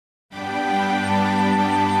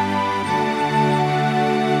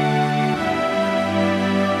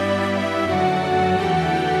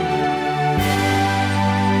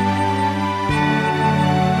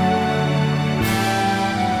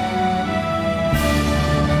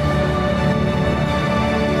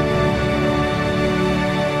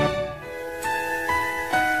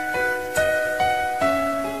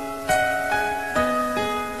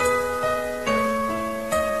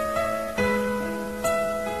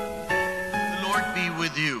be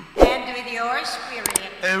with you. And with your spirit.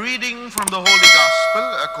 A reading from the Holy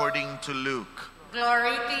Gospel according to Luke.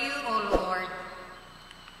 Glory to you, O Lord.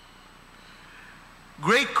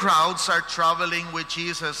 Great crowds are traveling with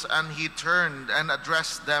Jesus, and he turned and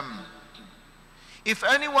addressed them. If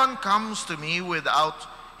anyone comes to me without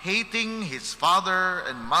hating his father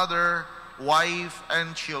and mother, wife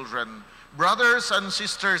and children, brothers and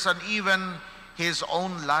sisters, and even his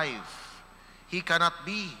own life, he cannot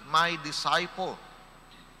be my disciple.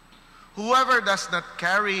 Whoever does not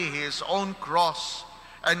carry his own cross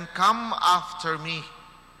and come after me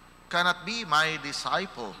cannot be my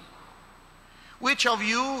disciple. Which of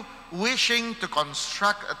you, wishing to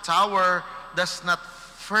construct a tower, does not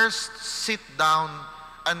first sit down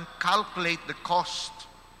and calculate the cost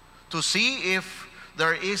to see if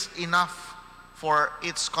there is enough for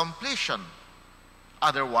its completion?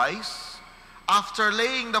 Otherwise, after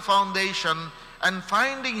laying the foundation and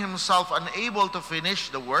finding himself unable to finish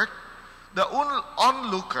the work, the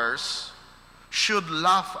onlookers should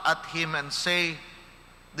laugh at him and say,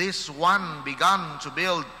 "This one began to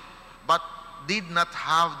build, but did not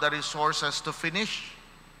have the resources to finish."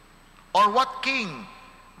 Or what king,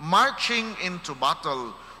 marching into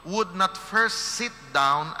battle, would not first sit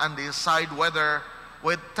down and decide whether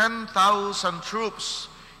with 10,000 troops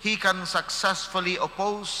he can successfully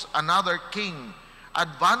oppose another king,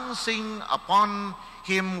 advancing upon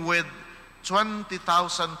him with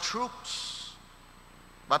 20,000 troops?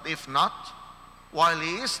 But if not, while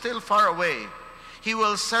he is still far away, he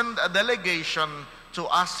will send a delegation to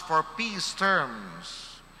ask for peace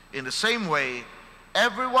terms. In the same way,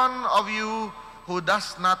 every one of you who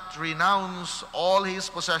does not renounce all his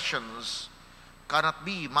possessions cannot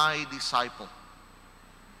be my disciple.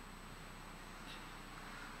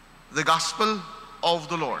 The Gospel of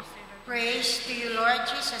the Lord. Praise to you, Lord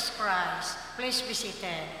Jesus Christ. Please be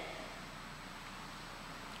seated.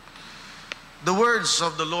 The words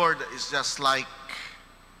of the Lord is just like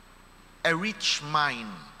a rich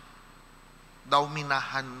mine. Daw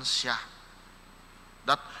minahan siya.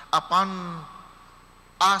 That upon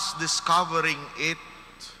us discovering it,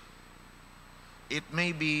 it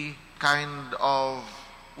may be kind of,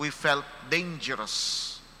 we felt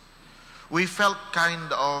dangerous. We felt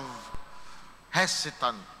kind of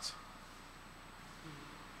hesitant.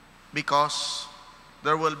 Because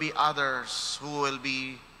there will be others who will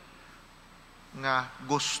be nga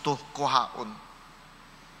gusto kuhaon.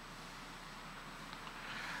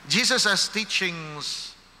 Jesus'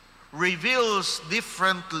 teachings reveals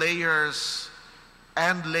different layers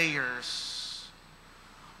and layers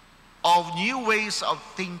of new ways of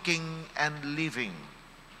thinking and living.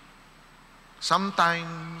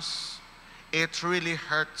 Sometimes it really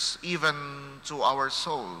hurts even to our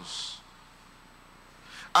souls.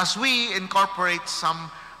 As we incorporate some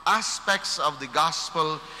aspects of the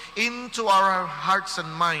gospel into our hearts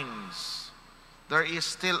and minds, there is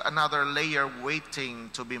still another layer waiting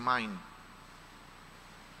to be mined.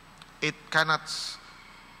 It cannot,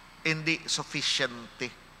 hindi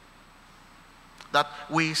sufficiente that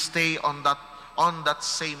we stay on that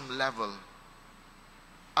same level.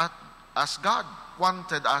 As God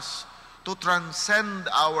wanted us to transcend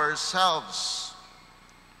ourselves,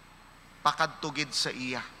 pakadtugid sa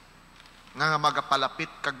iya. Nga magapalapit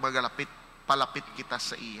kag magalapit, palapit kita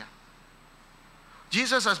sa iya.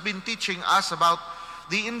 Jesus has been teaching us about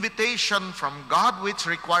the invitation from God, which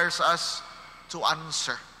requires us to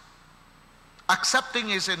answer. Accepting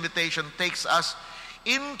his invitation takes us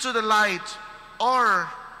into the light, or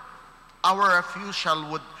our refusal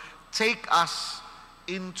would take us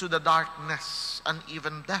into the darkness and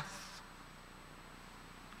even death.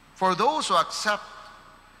 For those who accept,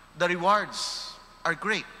 the rewards are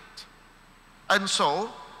great. And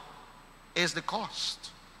so is the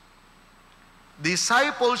cost.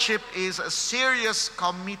 Discipleship is a serious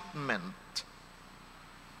commitment.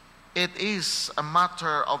 It is a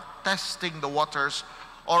matter of testing the waters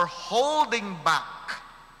or holding back.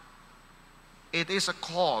 It is a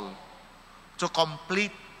call to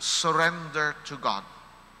complete surrender to God.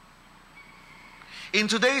 In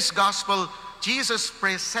today's gospel, Jesus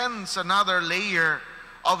presents another layer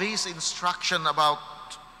of his instruction about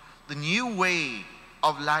the new way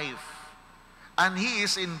of life. And he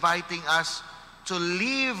is inviting us to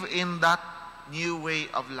live in that new way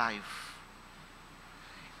of life.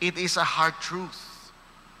 It is a hard truth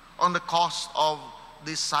on the cost of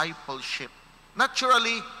discipleship.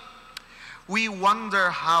 Naturally, we wonder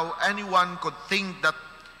how anyone could think that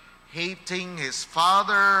hating his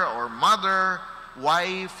father or mother,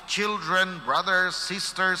 wife, children, brothers,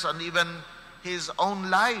 sisters, and even his own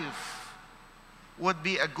life would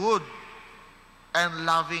be a good and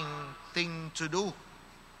loving thing to do.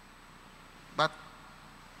 But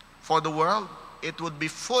for the world, it would be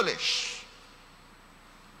foolish.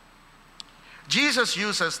 Jesus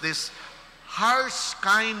uses this harsh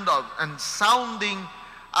kind of and sounding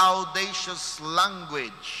audacious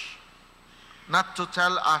language not to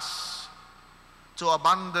tell us to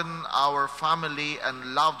abandon our family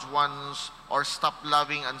and loved ones or stop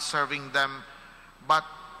loving and serving them, but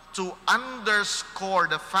to underscore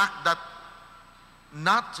the fact that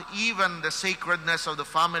not even the sacredness of the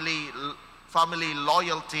family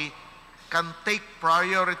loyalty can take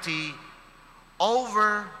priority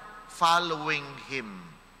over following Him,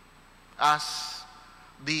 as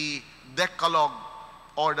the Decalogue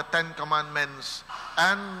or the Ten Commandments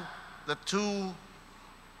and the two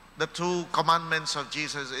commandments of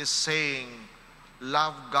Jesus is saying,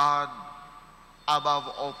 love God above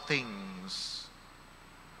all things,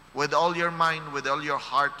 with all your mind, with all your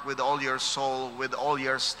heart, with all your soul, with all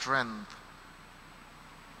your strength.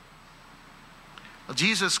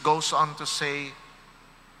 Jesus goes on to say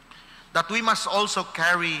that we must also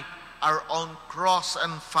carry our own cross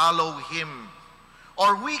and follow Him,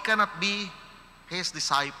 or we cannot be His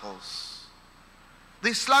disciples.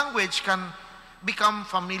 This language can become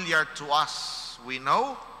familiar to us. We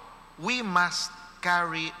know we must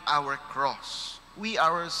carry our cross. We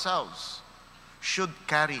ourselves should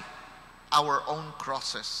carry our own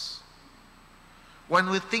crosses. When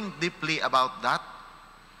we think deeply about that,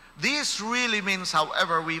 this really means,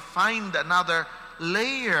 however, we find another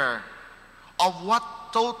layer of what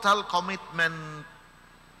total commitment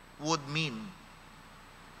would mean.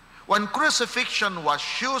 When crucifixion was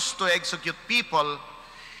used to execute people,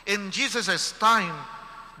 in Jesus' time,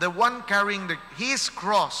 the one carrying his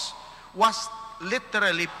cross was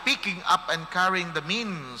literally picking up and carrying the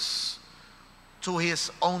means to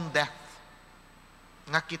his own death.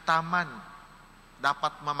 Nga kita man,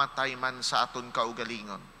 dapat mamatay man sa aton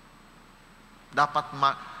kaugalingon. Dapat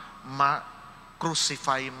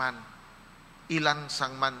ma-crucify man,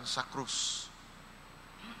 ilansang man sa krus.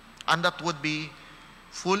 And that would be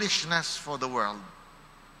foolishness for the world.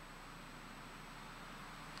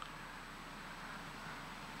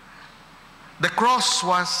 The cross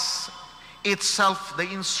was itself the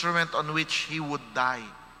instrument on which He would die.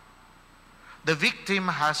 The victim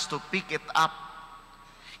has to pick it up.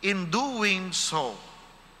 In doing so,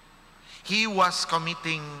 he was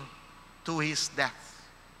committing to his death.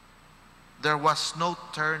 There was no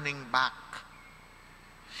turning back.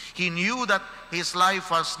 He knew that his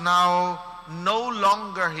life was now no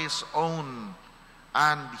longer his own,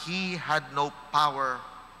 and he had no power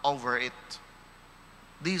over it.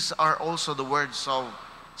 These are also the words of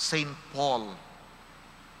Saint Paul.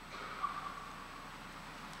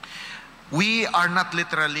 We are not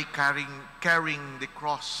literally carrying the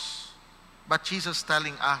cross, but Jesus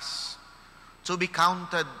telling us to be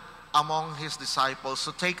counted among His disciples,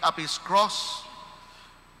 to take up His cross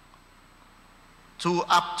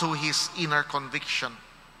up to His inner conviction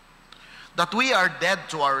that we are dead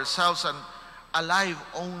to ourselves and alive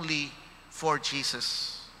only for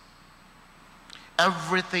Jesus.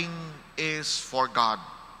 Everything is for God.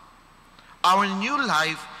 Our new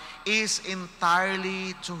life is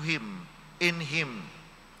entirely to Him, in Him,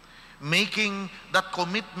 making that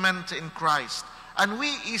commitment in Christ. And we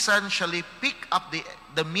essentially pick up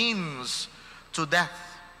the means to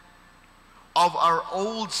death of our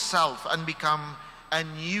old self and become a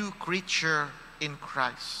new creature in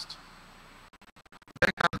Christ.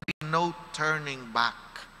 There can be no turning back.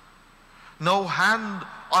 No hand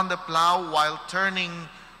on the plow while turning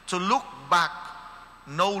to look back.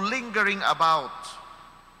 No lingering about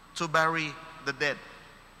to bury the dead.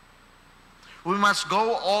 We must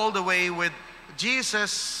go all the way with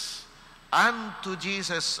Jesus and to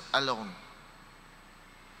Jesus alone.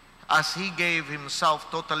 As He gave Himself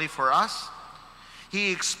totally for us,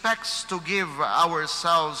 He expects to give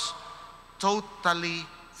ourselves totally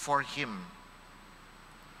for Him.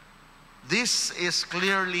 This is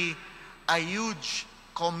clearly a huge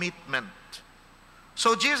commitment.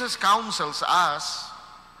 So Jesus counsels us,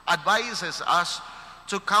 advises us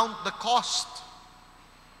to count the cost.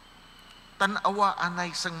 Tanawa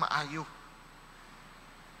anay sang maayo.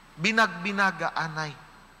 Binagbinaga anay.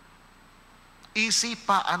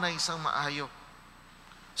 Isipa anay sang maayo.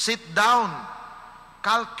 Sit down,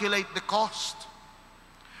 calculate the cost.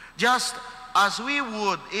 Just as we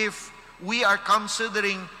would if we are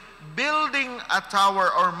considering building a tower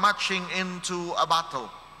or marching into a battle.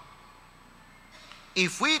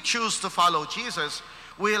 If we choose to follow Jesus,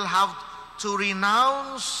 we'll have to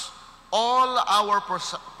renounce all our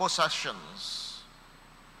possessions.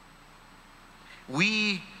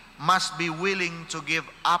 We must be willing to give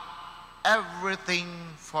up everything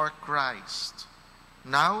for Christ.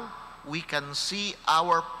 Now, we can see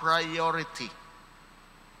our priority.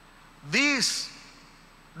 This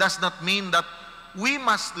does not mean that we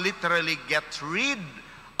must literally get rid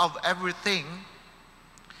of everything.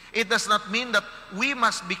 It does not mean that we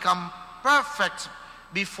must become perfect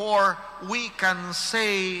before we can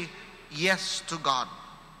say yes to God.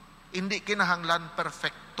 Hindi kinahanglan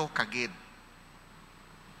perfecto kagid.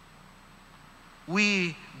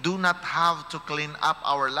 We do not have to clean up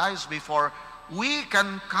our lives before we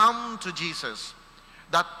can come to Jesus.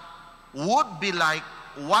 That would be like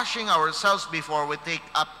washing ourselves before we take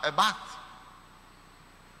up a bath.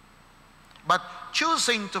 But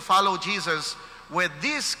choosing to follow Jesus with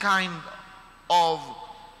this kind of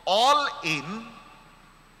all-in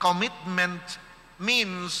commitment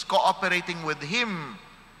means cooperating with Him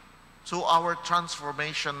to our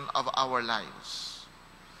transformation of our lives.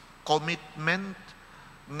 Commitment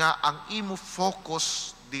nga ang imo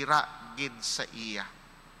focus dira gid sa iya.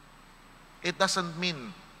 It doesn't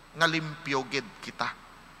mean nga limpyo gid kita.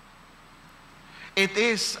 It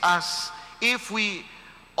is as if we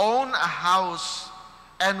own a house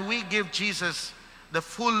and we give Jesus the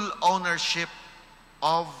full ownership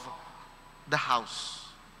of the house.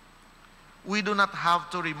 We do not have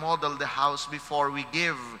to remodel the house before we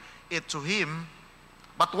give it to Him.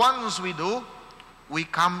 But once we do, we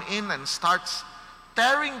come in and start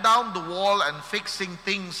tearing down the wall and fixing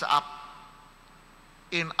things up.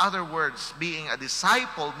 In other words, being a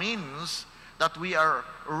disciple means that we are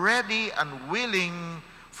ready and willing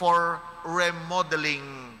for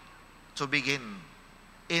remodeling to begin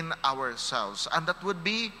in ourselves. And that would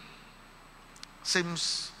be,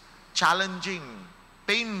 seems challenging,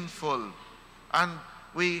 painful, and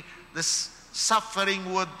this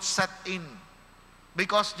suffering would set in.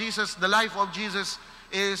 Because Jesus, the life of Jesus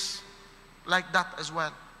is like that as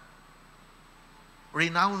well.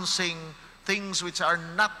 Renouncing things which are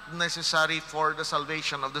not necessary for the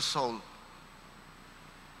salvation of the soul.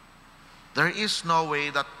 There is no way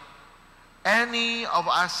that any of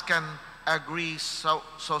us can agree so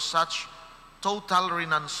such total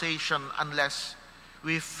renunciation unless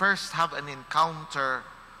we first have an encounter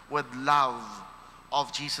with love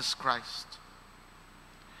of Jesus Christ.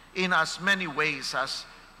 In as many ways as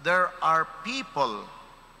there are people,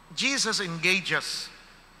 Jesus engages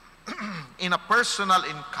in a personal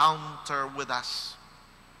encounter with us.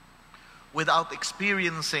 Without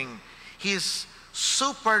experiencing His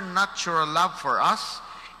supernatural love for us,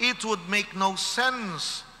 it would make no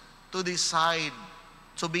sense to decide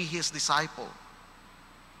to be His disciple.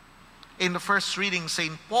 In the first reading,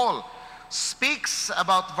 St. Paul speaks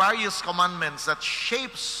about various commandments that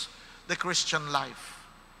shapes the Christian life.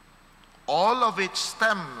 All of it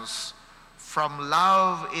stems from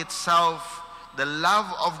love itself, the love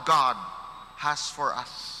of God has for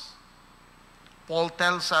us. Paul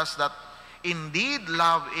tells us that indeed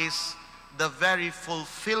love is the very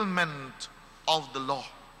fulfillment of the law.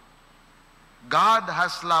 God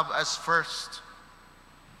has loved us first.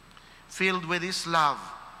 Filled with His love,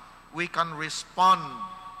 we can respond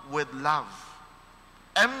with love,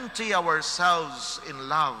 empty ourselves in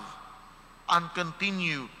love, and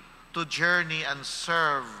continue to journey and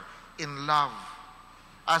serve in love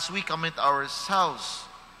as we commit ourselves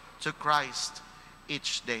to Christ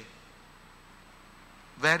each day.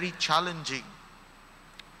 Very challenging,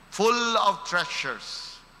 full of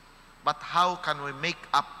treasures, but how can we make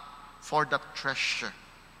up for that treasure?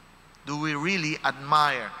 Do we really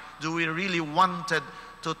admire? Do we really wanted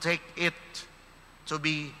to take it to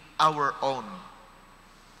be our own?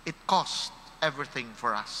 It cost everything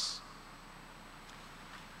for us.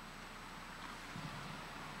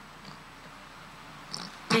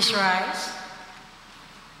 Please rise.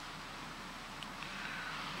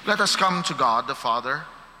 Let us come to God the Father,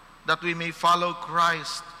 that we may follow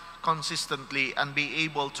Christ consistently and be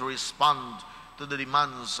able to respond to the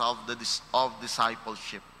demands of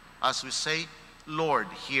discipleship. As we say, Lord,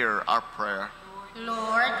 hear our prayer.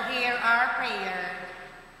 Lord, hear our prayer.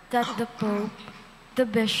 That the Pope, the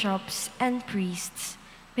bishops, and priests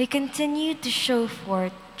may continue to show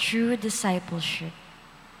forth true discipleship.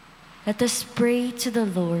 Let us pray to the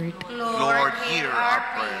Lord. Lord, hear our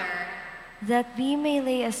prayer. That we may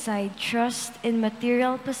lay aside trust in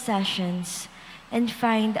material possessions and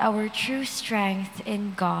find our true strength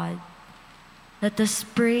in God. Let us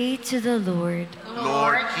pray to the Lord.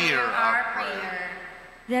 Lord, hear our prayer.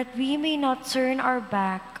 That we may not turn our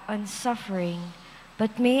back on suffering,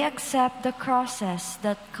 but may accept the crosses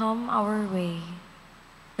that come our way.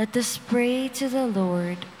 Let us pray to the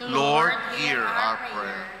Lord. Lord, hear our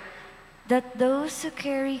prayer. That those who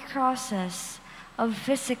carry crosses of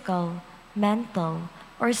physical, mental,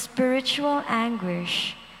 or spiritual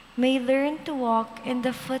anguish may learn to walk in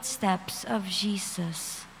the footsteps of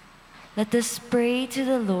Jesus. Let us pray to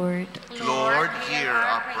the Lord. Lord, hear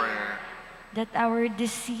our prayer. That our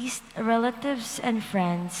deceased relatives and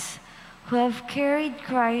friends who have carried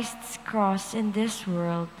Christ's cross in this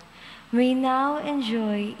world may now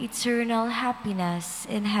enjoy eternal happiness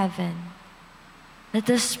in heaven. Let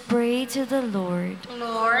us pray to the Lord.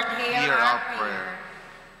 Lord, hear our prayer.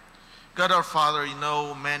 God our Father, you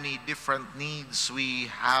know many different needs we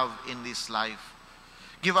have in this life.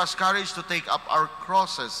 Give us courage to take up our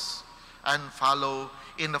crosses and follow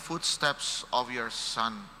in the footsteps of your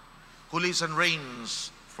Son, who lives and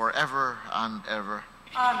reigns forever and ever.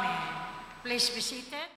 Amen. Please be seated.